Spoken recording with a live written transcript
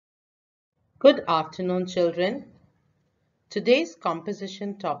Good afternoon, children. Today's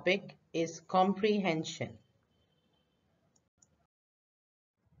composition topic is comprehension.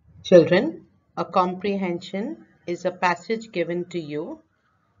 Children, a comprehension is a passage given to you.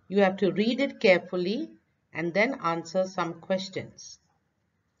 You have to read it carefully and then answer some questions.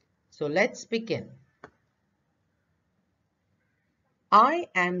 So let's begin. I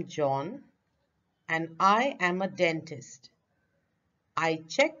am John and I am a dentist. I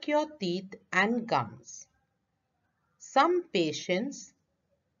check your teeth and gums. Some patients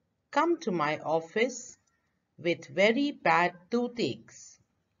come to my office with very bad toothaches.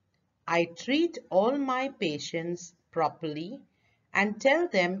 I treat all my patients properly and tell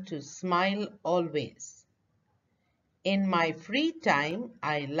them to smile always. In my free time,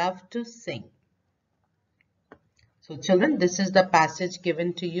 I love to sing. So children, this is the passage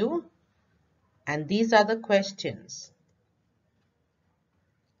given to you and these are the questions.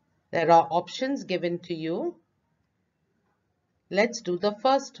 There are options given to you. Let's do the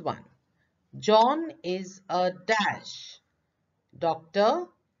first one. John is a dash. Doctor,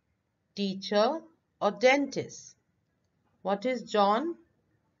 teacher or dentist? What is John?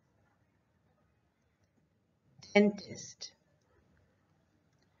 Dentist.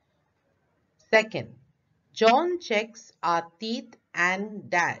 Second, John checks our teeth and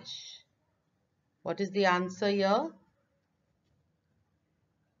dash. What is the answer here?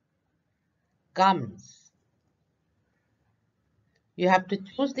 Gums. You have to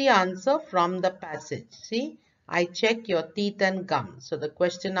choose the answer from the passage. See, I check your teeth and gums. So the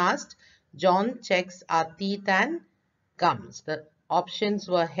question asked, John checks our teeth and gums. The options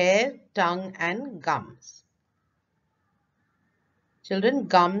were hair, tongue and gums. Children,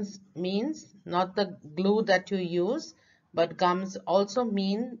 gums means not the glue that you use, but gums also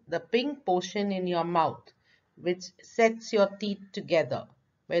mean the pink portion in your mouth which sets your teeth together.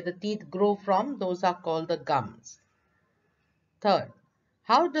 Where the teeth grow from, those are called the gums. Third,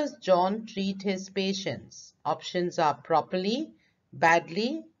 how does John treat his patients? Options are properly,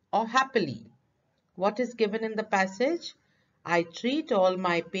 badly or happily. What is given in the passage? I treat all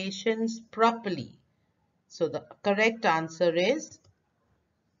my patients properly. So the correct answer is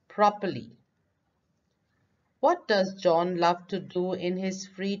properly. What does John love to do in his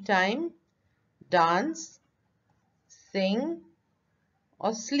free time? Dance, sing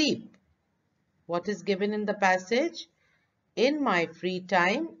or sleep? What is given in the passage? In my free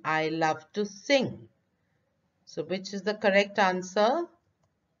time, I love to sing. So which is the correct answer?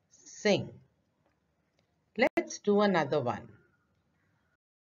 Sing. Let's do another one.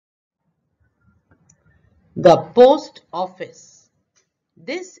 The post office.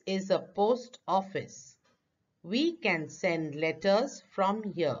 This is a post office. We can send letters from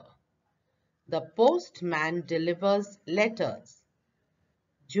here. The postman delivers letters.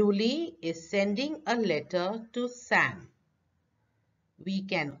 Julie is sending a letter to Sam. We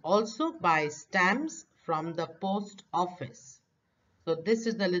can also buy stamps from the post office. So this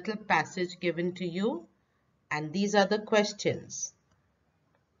is the little passage given to you and these are the questions.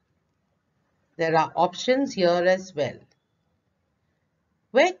 There are options here as well.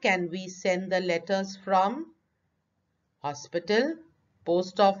 Where can we send the letters from? Hospital,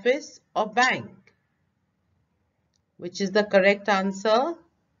 post office or bank? Which is the correct answer?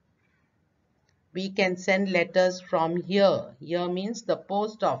 We can send letters from here. Here means the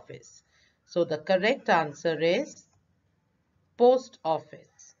post office. So the correct answer is post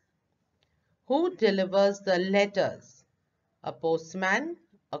office. Who delivers the letters? A postman,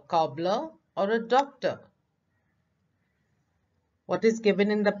 a cobbler or a doctor? What is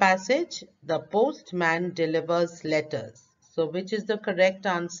given in the passage? The postman delivers letters. So which is the correct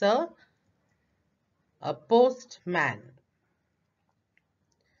answer? A postman.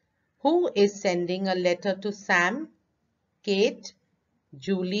 Who is sending a letter to Sam, Kate,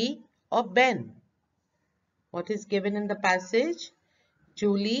 Julie or Ben? What is given in the passage?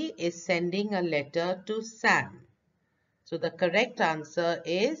 Julie is sending a letter to Sam. So the correct answer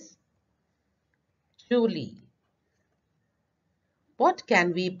is Julie. What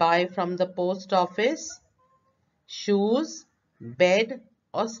can we buy from the post office? Shoes, bed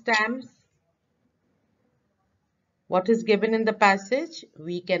or stamps? What is given in the passage?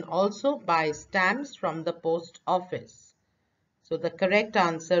 We can also buy stamps from the post office. So the correct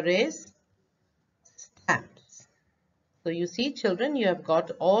answer is stamps. So you see children, you have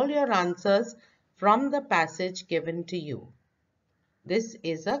got all your answers from the passage given to you. This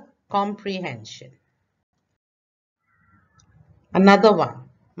is a comprehension. Another one,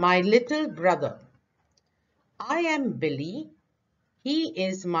 my little brother. I am Billy. He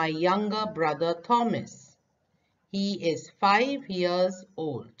is my younger brother Thomas. He is 5 years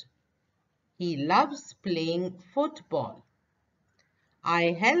old. He loves playing football. I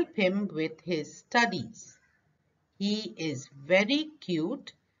help him with his studies. He is very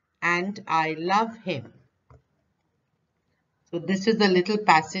cute and I love him. So this is the little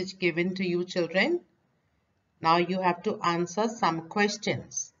passage given to you, children. Now you have to answer some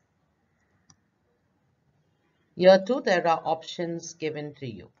questions. Here too there are options given to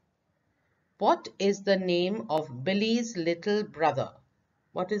you. What is the name of Billy's little brother?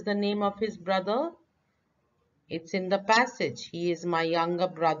 What is the name of his brother? It's in the passage. He is my younger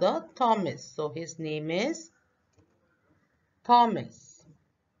brother, Thomas. So his name is Thomas.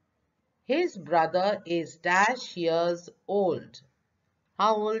 His brother is dash years old.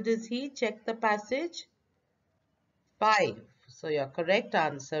 How old is he? Check the passage. 5. So your correct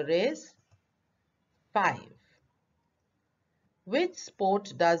answer is 5. Which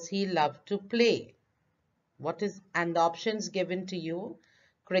sport does he love to play? And the options given to you?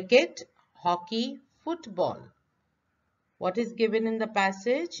 Cricket, hockey, football. What is given in the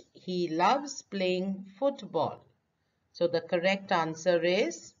passage? He loves playing football. So the correct answer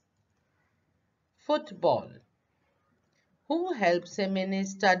is football. Who helps him in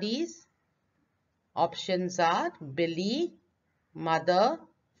his studies? Options are Billy, mother,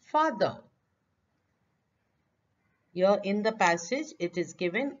 father. Here in the passage it is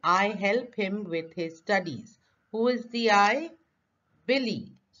given, I help him with his studies. Who is the I?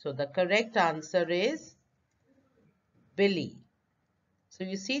 Billy. So the correct answer is Billy. So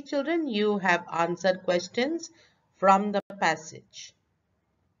you see, children, you have answered questions from the passage.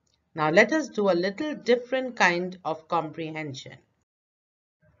 Now let us do a little different kind of comprehension.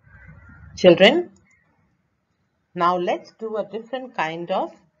 Children, now let's do a different kind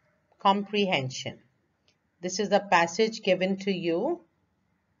of comprehension. This is the passage given to you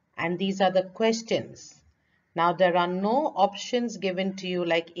and these are the questions. Now there are no options given to you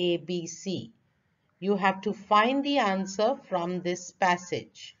like A, B, C. You have to find the answer from this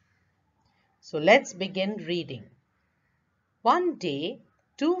passage. So let's begin reading. One day,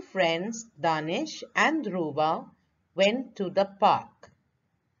 two friends, Danish and Dhruva, went to the park.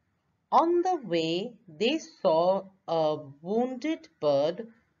 On the way, they saw a wounded bird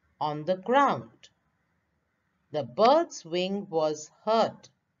on the ground. The bird's wing was hurt.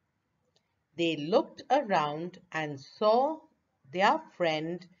 They looked around and saw their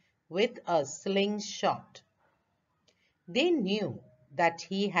friend with a slingshot. They knew that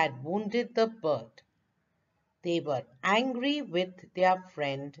he had wounded the bird. They were angry with their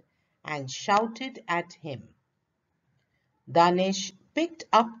friend and shouted at him. Danish picked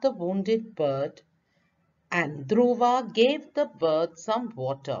up the wounded bird and Dhruva gave the bird some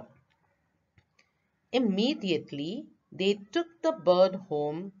water. Immediately, they took the bird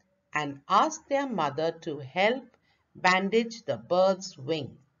home and asked their mother to help bandage the bird's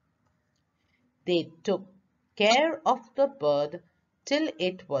wing. They took care of the bird till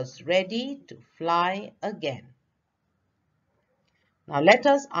it was ready to fly again. Now let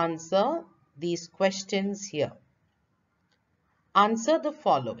us answer these questions here. Answer the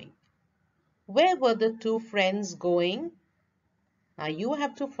following. Where were the two friends going? Now you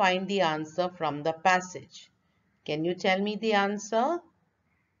have to find the answer from the passage. Can you tell me the answer?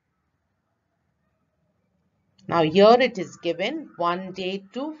 Now here it is given, one day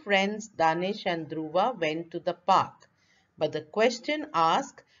two friends Danish and Dhruva went to the park. But the question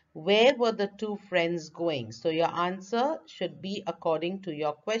asks, where were the two friends going? So your answer should be according to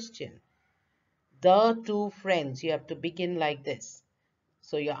your question. The two friends, you have to begin like this.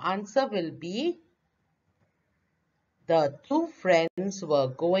 So your answer will be, the two friends were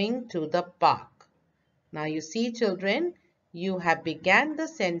going to the park. Now you see, children, you have began the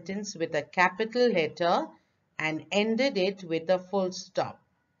sentence with a capital letter and ended it with a full stop.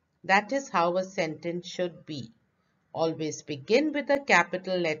 That is how a sentence should be. Always begin with a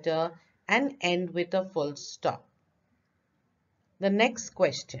capital letter and end with a full stop. The next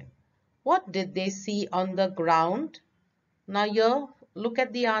question. What did they see on the ground? Now here, look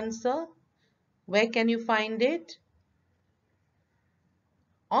at the answer. Where can you find it?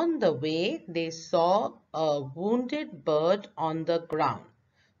 On the way, they saw a wounded bird on the ground.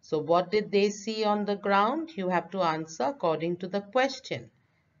 So what did they see on the ground? You have to answer according to the question.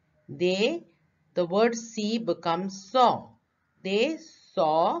 The word see becomes saw. They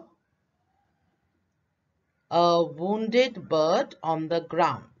saw a wounded bird on the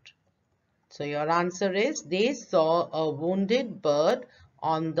ground. So your answer is, they saw a wounded bird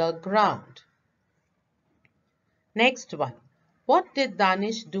on the ground. Next one. What did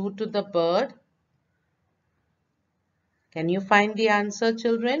Danish do to the bird? Can you find the answer,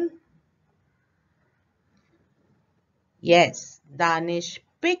 children? Yes, Danish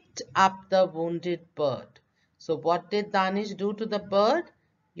picked up the wounded bird. So what did Danish do to the bird?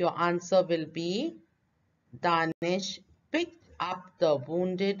 Your answer will be Danish picked up the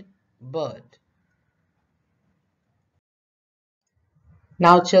wounded bird.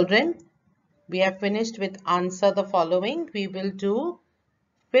 Now children, we have finished with answer the following. We will do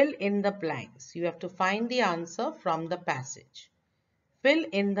fill in the blanks. You have to find the answer from the passage. Fill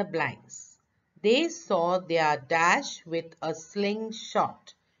in the blanks. They saw their dash with a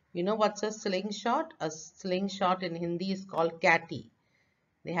slingshot. You know what's a slingshot? A slingshot in Hindi is called catty.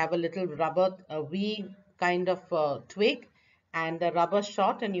 They have a little rubber, a V kind of twig and a rubber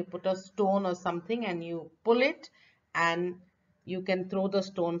shot, and you put a stone or something and you pull it and you can throw the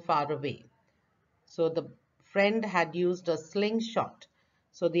stone far away. So the friend had used a slingshot.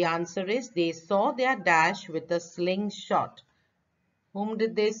 So the answer is they saw their dash with a slingshot. Whom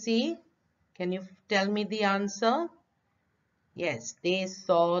did they see? Can you tell me the answer? Yes, they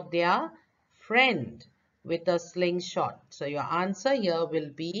saw their friend with a slingshot. So your answer here will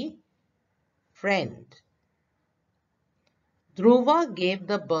be friend. Dhruva gave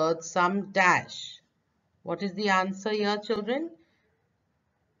the bird some dash. What is the answer here, children?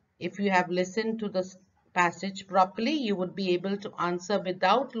 If you have listened to the passage properly, you would be able to answer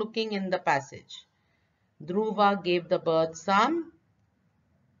without looking in the passage. Dhruva gave the bird some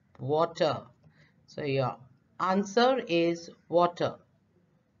water. So your answer is water.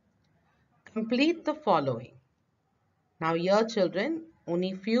 Complete the following. Now here children,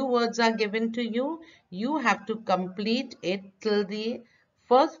 only few words are given to you. You have to complete it till the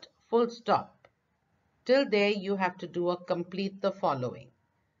first full stop. Till there you have to do a complete the following.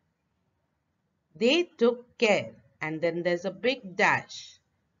 They took care, and then there's a big dash.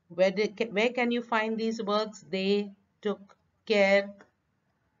 Where can you find these words? They took care.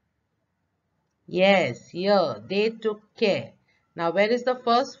 Yes, here. They took care. Now where is the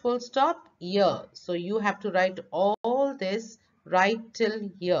first full stop? Here. So you have to write all this right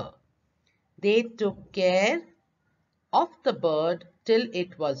till here. They took care of the bird till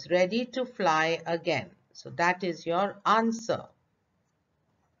it was ready to fly again. So that is your answer.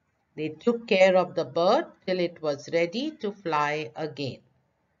 They took care of the bird till it was ready to fly again.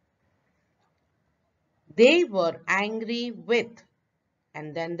 They were angry with,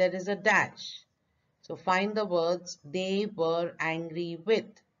 and then there is a dash. So find the words they were angry with.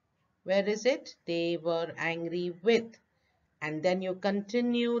 Where is it? They were angry with. And then you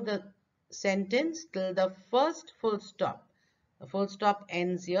continue the sentence till the first full stop. The full stop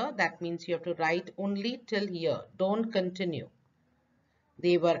ends here. That means you have to write only till here. Don't continue.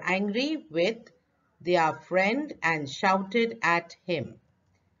 They were angry with their friend and shouted at him.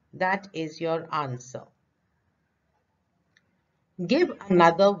 That is your answer. Give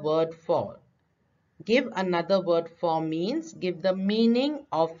another word for. Give another word for means give the meaning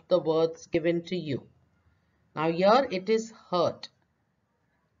of the words given to you. Now here it is hurt.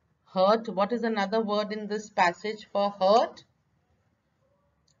 Hurt, what is another word in this passage for hurt?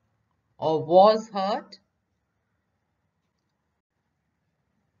 Or was hurt?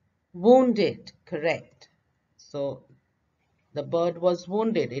 Wounded, correct. So the bird was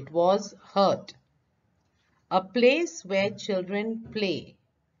wounded, it was hurt. A place where children play.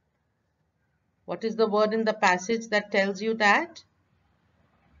 What is the word in the passage that tells you that?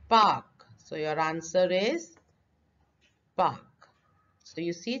 Park. So your answer is park. So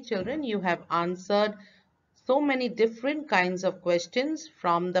you see children, you have answered so many different kinds of questions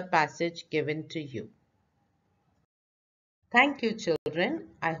from the passage given to you. Thank you children.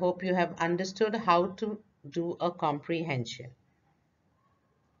 I hope you have understood how to do a comprehension.